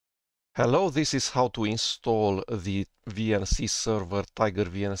Hello, this is how to install the VNC server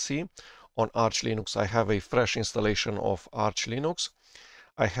TigerVNC on Arch Linux. I have a fresh installation of Arch Linux.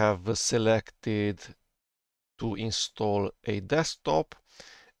 I have selected to install a desktop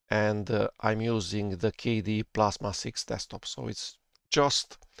and I'm using the KDE Plasma 6 desktop. So it's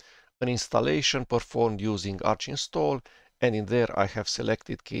just an installation performed using Arch install, and in there I have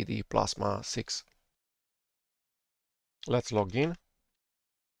selected KDE Plasma 6. Let's log in.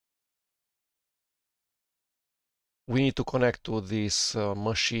 We need to connect to this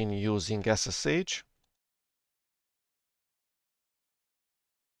machine using SSH.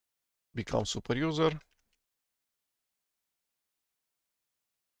 Become super user.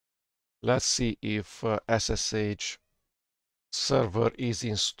 Let's see if SSH server is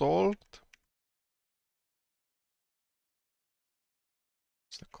installed.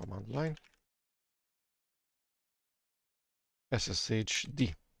 It's the command line.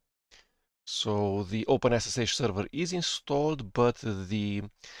 SSHD. So the OpenSSH server is installed, but the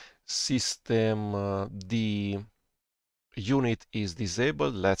system the unit is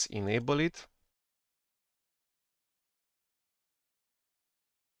disabled. Let's enable it.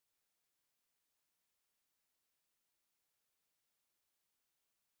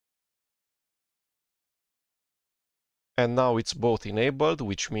 And now it's both enabled,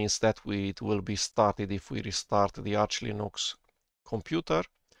 which means that it will be started if we restart the Arch Linux computer,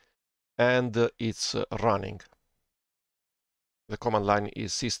 and it's running. The command line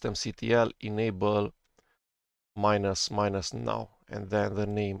is systemctl enable -- now, and then the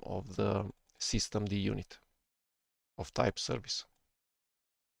name of the system, the unit of type service.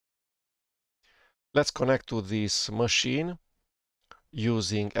 Let's connect to this machine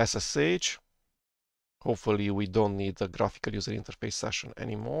using SSH. Hopefully we don't need the graphical user interface session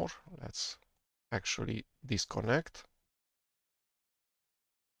anymore. Let's actually disconnect.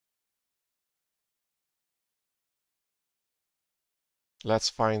 Let's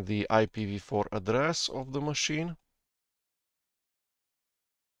find the IPv4 address of the machine.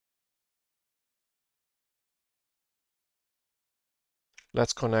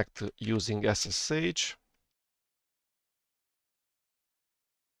 Let's connect using SSH.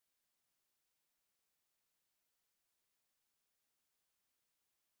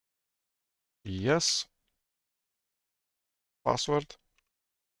 Yes. Password.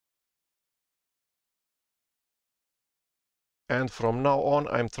 And from now on,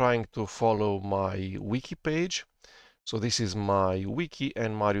 I'm trying to follow my wiki page. So this is my wiki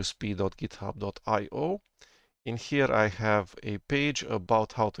and mariusp.github.io. In here, I have a page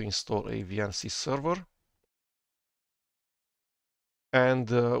about how to install a VNC server.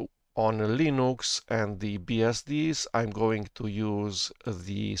 And on Linux and the BSDs, I'm going to use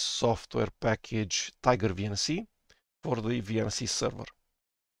the software package TigerVNC for the VNC server.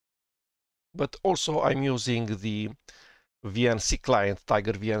 But also I'm using the VNC client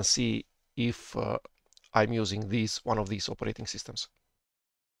TigerVNC if I'm using one of these operating systems.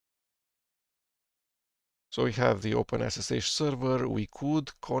 So we have the OpenSSH server. We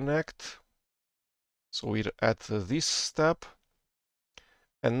could connect. So we're at this step.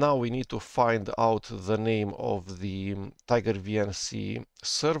 And now we need to find out the name of the TigerVNC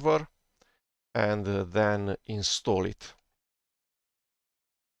server and then install it.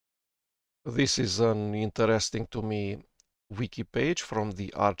 This is an interesting to me wiki page from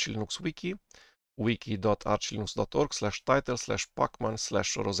the Arch Linux wiki,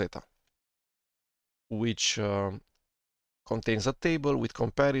 wiki.archlinux.org/title/pacman/rosetta, which contains a table with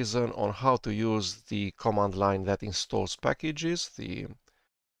comparison on how to use the command line that installs packages, the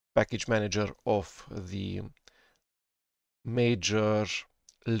package manager of the major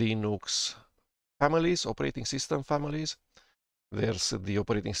Linux families, operating system families. There's the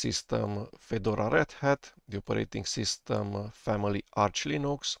operating system Fedora Red Hat, the operating system family Arch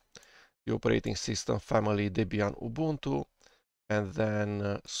Linux, the operating system family Debian Ubuntu, and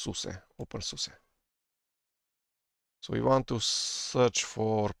then SUSE, OpenSUSE. So we want to search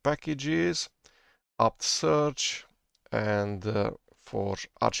for packages, apt search, and for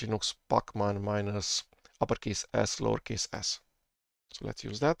Arch Linux pacman -uppercase s, lowercase s. So let's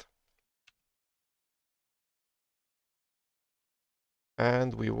use that.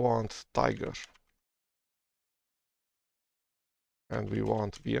 And we want Tiger. And we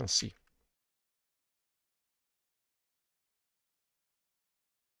want VNC.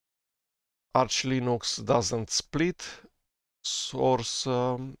 Arch Linux doesn't split source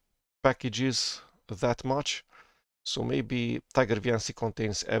packages that much. So maybe TigerVNC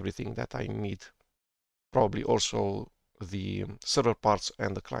contains everything that I need. Probably also the server parts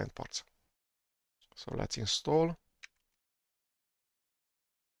and the client parts. So let's install.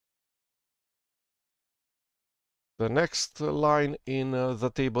 The next line in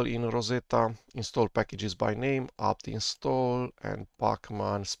the table in Rosetta, install packages by name, apt install, and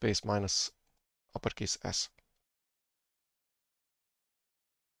pacman space minus uppercase S.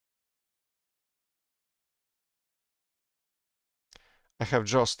 I have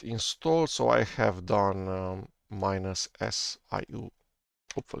just installed, so I have done minus SIU,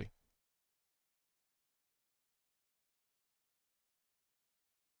 hopefully.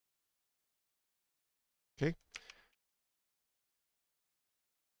 Okay.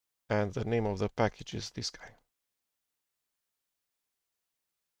 And the name of the package is this guy.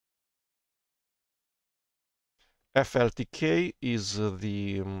 FLTK is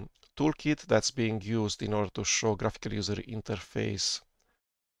the toolkit that's being used in order to show graphical user interface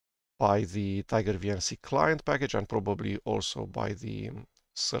by the TigerVNC client package and probably also by the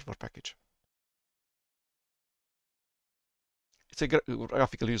server package. It's a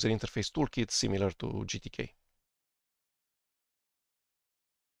graphical user interface toolkit similar to GTK.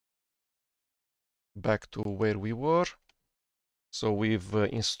 Back to where we were. So we've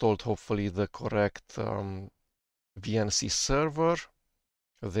installed hopefully the correct VNC server.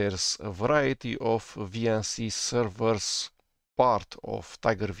 There's a variety of VNC servers part of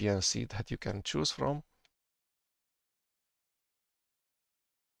TigerVNC that you can choose from.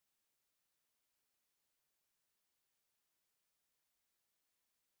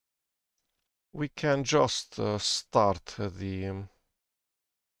 We can just start the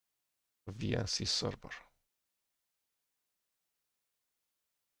VNC server.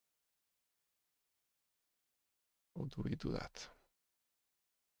 How do we do that?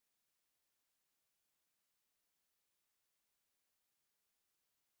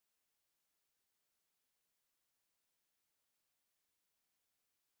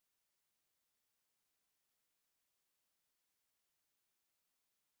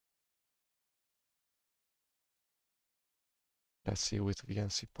 Let's see with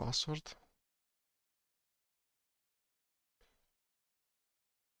VNC password.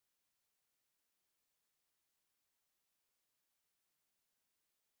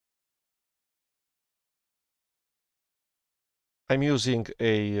 I'm using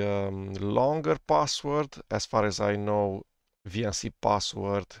a longer password. As far as I know, VNC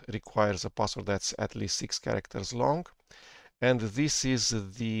password requires a password that's at least 6 characters long. And this is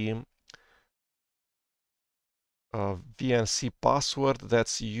the VNC password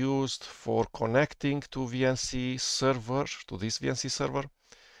that's used for connecting to VNC server, to this VNC server,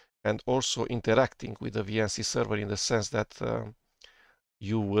 and also interacting with the VNC server in the sense that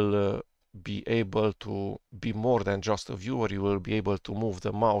you will be able to be more than just a viewer. You will be able to move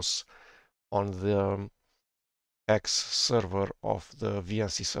the mouse on the X server of the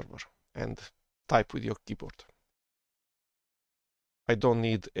VNC server and type with your keyboard. I don't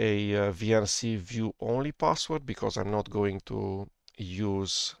need a VNC view only password because I'm not going to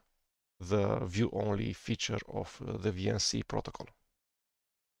use the view only feature of the VNC protocol.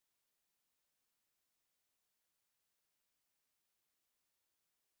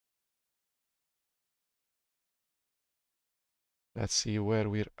 Let's see where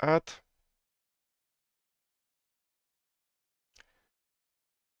we're at.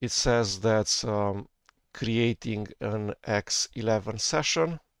 It says that's creating an X11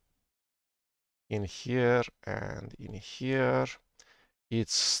 session in here and in here.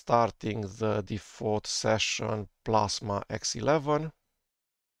 It's starting the default session Plasma X11.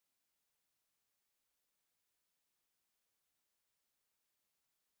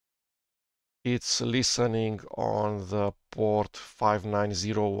 It's listening on the port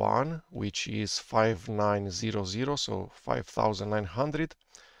 5901, which is 5900, so 5900,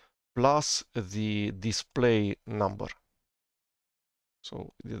 plus the display number.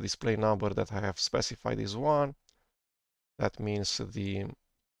 So the display number that I have specified is 1. That means the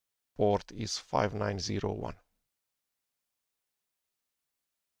port is 5901.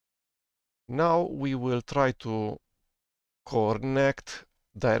 Now we will try to connect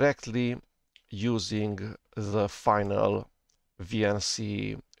directly using the final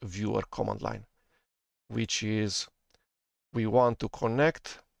VNC viewer command line, which is we want to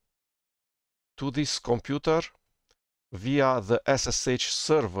connect to this computer via the SSH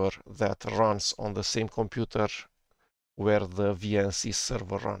server that runs on the same computer where the VNC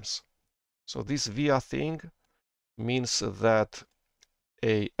server runs. So this via thing means that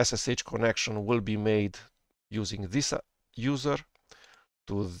a SSH connection will be made using this user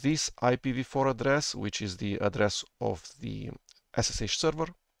to this IPv4 address, which is the address of the SSH server.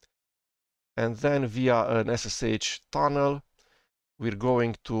 And then via an SSH tunnel, we're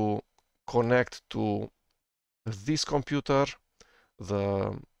going to connect to this computer,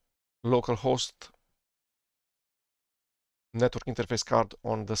 the localhost network interface card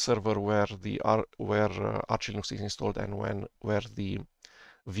on the server where Arch Linux is installed and where the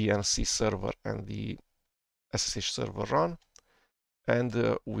VNC server and the SSH server run,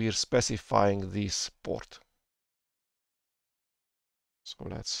 and we're specifying this port. So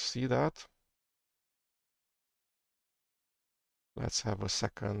let's see that. Let's have a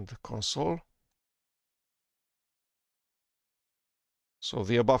second console. So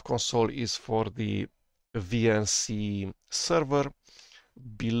the above console is for the VNC server.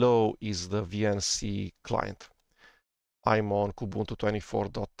 Below is the VNC client. I'm on Kubuntu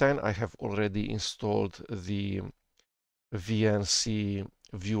 24.10. I have already installed the VNC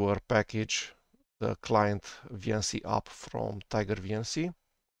viewer package, the client VNC app from TigerVNC.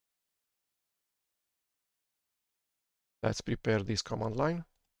 Let's prepare this command line.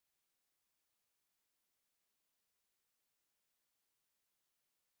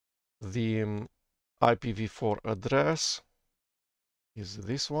 The IPv4 address is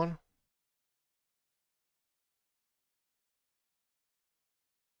this one.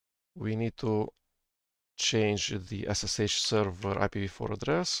 We need to change the SSH server IPv4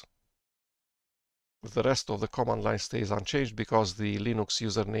 address. The rest of the command line stays unchanged because the Linux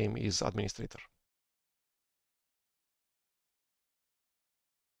username is administrator.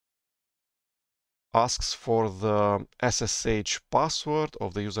 Asks for the SSH password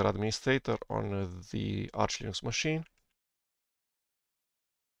of the user administrator on the Arch Linux machine.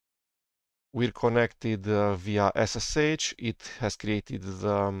 We're connected via SSH. It has created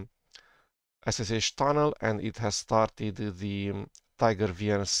the SSH tunnel and it has started the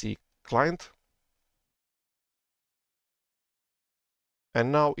TigerVNC client.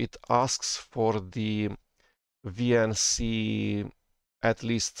 And now it asks for the VNC at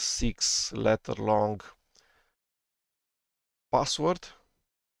least 6-letter long password,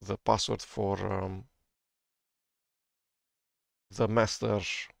 the password for the master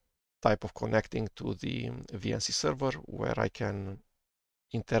type of connecting to the VNC server where I can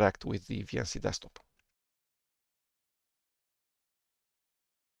interact with the VNC desktop.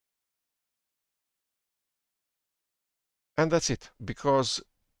 And that's it, because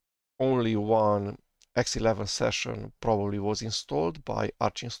only one X11 session probably was installed by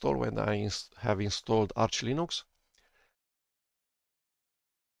Arch install when I have installed Arch Linux.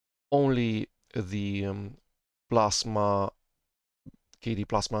 Only the Plasma KD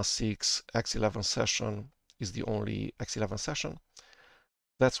Plasma 6 X11 session is the only X11 session.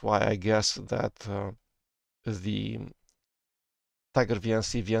 That's why I guess that the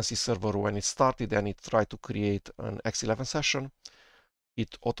TigerVNC VNC server, when it started and it tried to create an X11 session,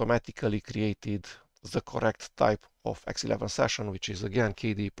 it automatically created the correct type of X11 session, which is again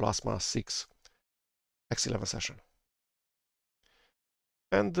KD Plasma 6 X11 session.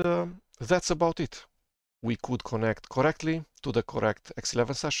 And that's about it. We could connect correctly to the correct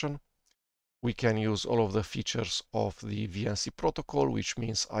X11 session. We can use all of the features of the VNC protocol, which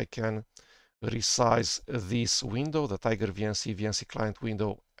means I can resize this window, the TigerVNC VNC client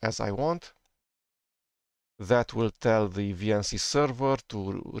window, as I want. That will tell the VNC server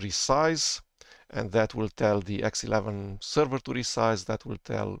to resize, and that will tell the X11 server to resize. That will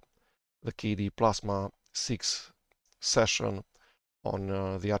tell the KD Plasma 6 session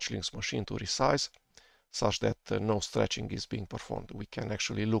on the Arch Linux machine to resize, such that no stretching is being performed. We can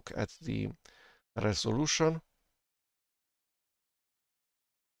actually look at the resolution.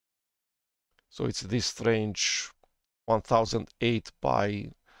 So it's this strange 1008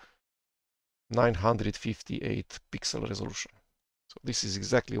 by 958 pixel resolution. So this is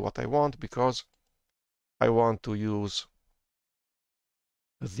exactly what I want, because I want to use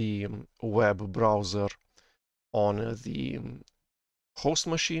the web browser on the host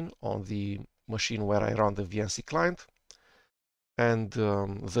machine, on the machine where I run the VNC client, and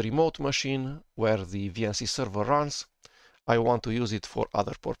the remote machine where the VNC server runs. I want to use it for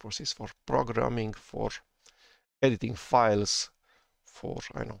other purposes, for programming, for editing files, for,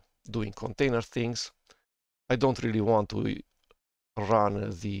 I know, doing container things. I don't really want to run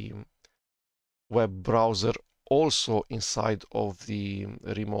the web browser also inside of the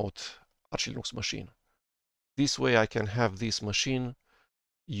remote Arch Linux machine. This way I can have this machine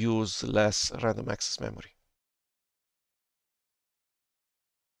use less random access memory.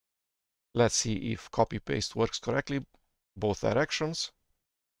 Let's see if copy paste works correctly, both directions.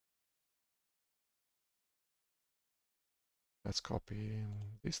 Let's copy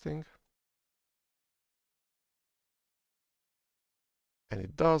this thing. And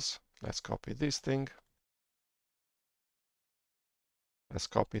it does. Let's copy this thing. Let's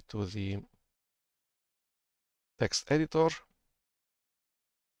copy it to the text editor.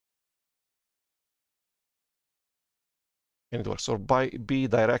 and it works. So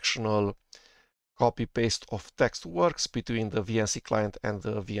bidirectional copy paste of text works between the VNC client and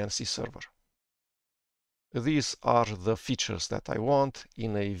the VNC server. These are the features that I want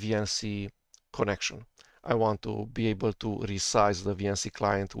in a VNC connection. I want to be able to resize the VNC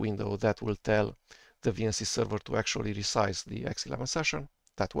client window. That will tell the VNC server to actually resize the X11 session.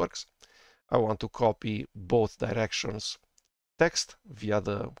 That works. I want to copy both directions text via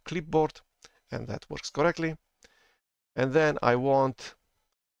the clipboard, and that works correctly. And then I want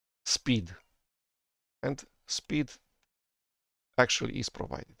speed, and speed actually is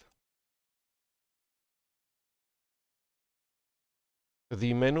provided.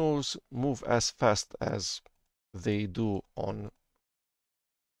 The menus move as fast as they do on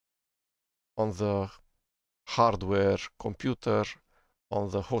the hardware computer, on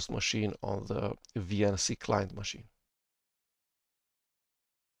the host machine, on the VNC client machine.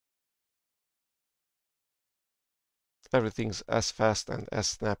 Everything's as fast and as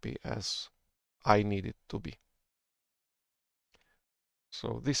snappy as I need it to be.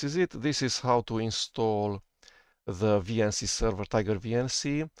 So this is it. This is how to install the VNC server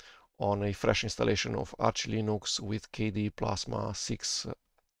TigerVNC on a fresh installation of Arch Linux with KDE Plasma 6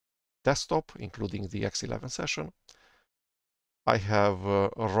 desktop, including the X11 session. I have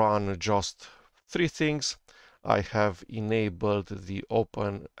run just 3 things. I have enabled the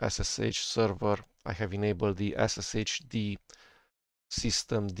Open SSH server. I have enabled the SSHD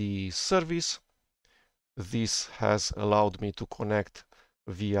systemd service. This has allowed me to connect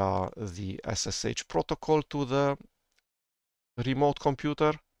via the SSH protocol to the remote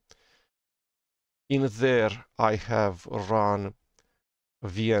computer. In there, I have run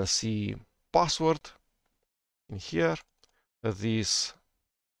VNC password in here. This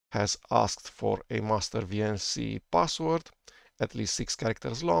has asked for a master VNC password, at least 6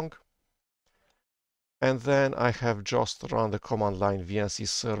 characters long. And then I have just run the command line VNC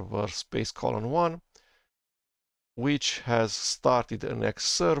server /1, which has started an X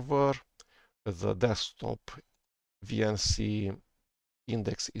server. The desktop VNC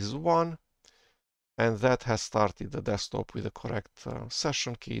index is 1, and that has started the desktop with the correct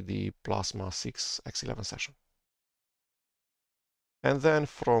session key, the Plasma 6 X11 session. And then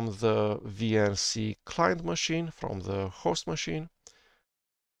from the VNC client machine, from the host machine,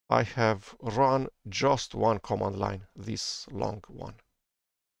 I have run just one command line, this long one.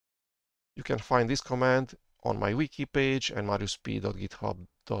 You can find this command on my wiki page and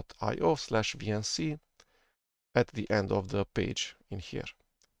mariusp.github.io/VNC at the end of the page in here,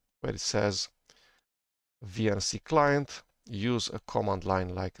 where it says VNC client, use a command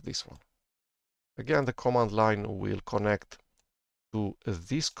line like this one. Again, the command line will connect to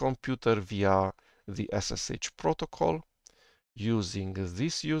this computer via the SSH protocol using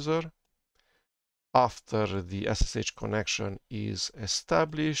this user. After the SSH connection is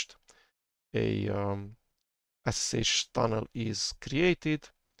established, a SSH tunnel is created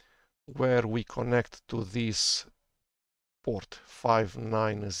where we connect to this port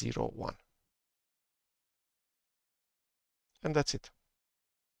 5901. And that's it.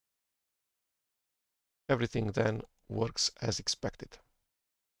 Everything then works as expected.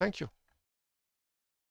 Thank you.